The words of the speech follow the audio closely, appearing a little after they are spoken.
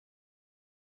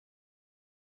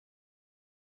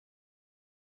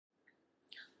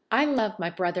I love my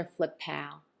Brother Flip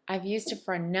Pal. I've used it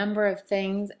for a number of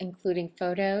things, including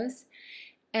photos,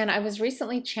 and I was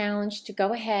recently challenged to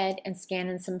go ahead and scan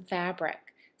in some fabric.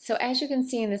 So as you can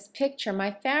see in this picture,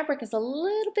 my fabric is a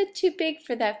little bit too big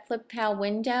for that Flip Pal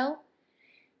window.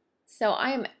 So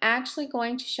I am actually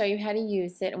going to show you how to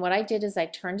use it, and what I did is I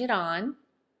turned it on,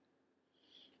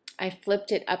 I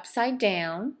flipped it upside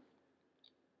down,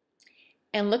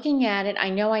 and looking at it, I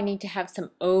know I need to have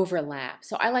some overlap.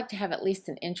 So I like to have at least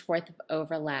an inch worth of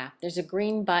overlap. There's a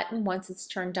green button once it's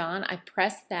turned on. I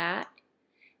press that,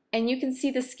 and you can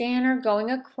see the scanner going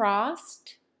across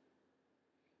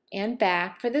and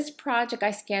back. For this project,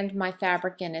 I scanned my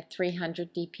fabric in at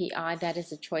 300 dpi. That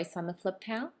is a choice on the Flip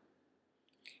Pal.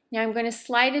 Now I'm going to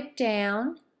slide it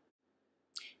down.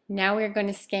 Now we're going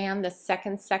to scan the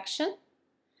second section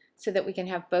so that we can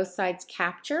have both sides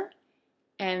capture.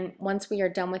 And once we are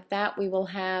done with that, we will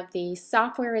have the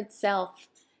software itself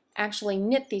actually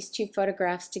knit these two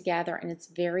photographs together, and it's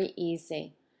very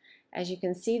easy. As you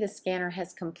can see, the scanner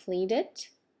has completed.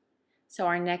 So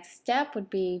our next step would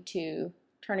be to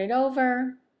turn it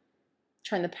over,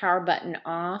 turn the power button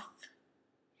off,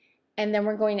 and then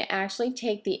we're going to actually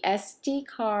take the SD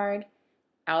card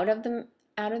out of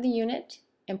the unit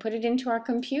and put it into our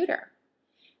computer.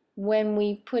 When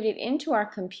we put it into our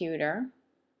computer,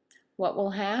 what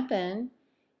will happen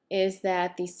is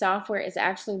that the software is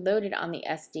actually loaded on the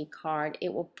SD card.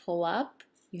 It will pull up.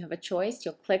 You have a choice.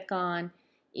 You'll click on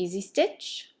Easy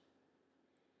Stitch.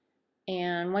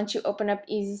 And once you open up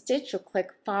Easy Stitch, you'll click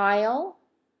File,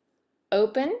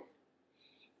 Open,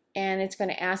 and it's going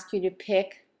to ask you to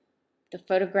pick the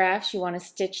photographs you want to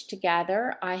stitch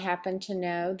together. I happen to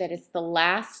know that it's the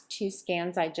last two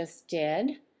scans I just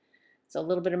did. So a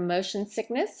little bit of motion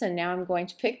sickness, and now I'm going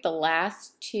to pick the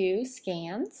last two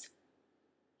scans.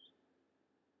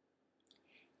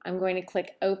 I'm going to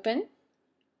click Open,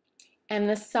 and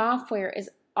the software is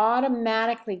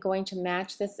automatically going to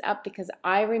match this up because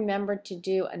I remembered to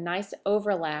do a nice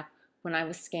overlap when I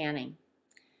was scanning.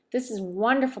 This is a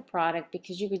wonderful product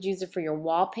because you could use it for your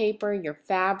wallpaper, your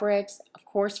fabrics, of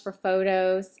course for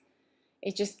photos.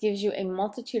 It just gives you a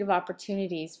multitude of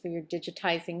opportunities for your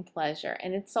digitizing pleasure,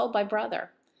 and it's sold by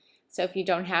Brother. So if you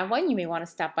don't have one, you may want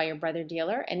to stop by your Brother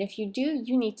dealer, and if you do,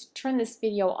 you need to turn this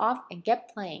video off and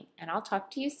get playing, and I'll talk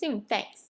to you soon. Thanks.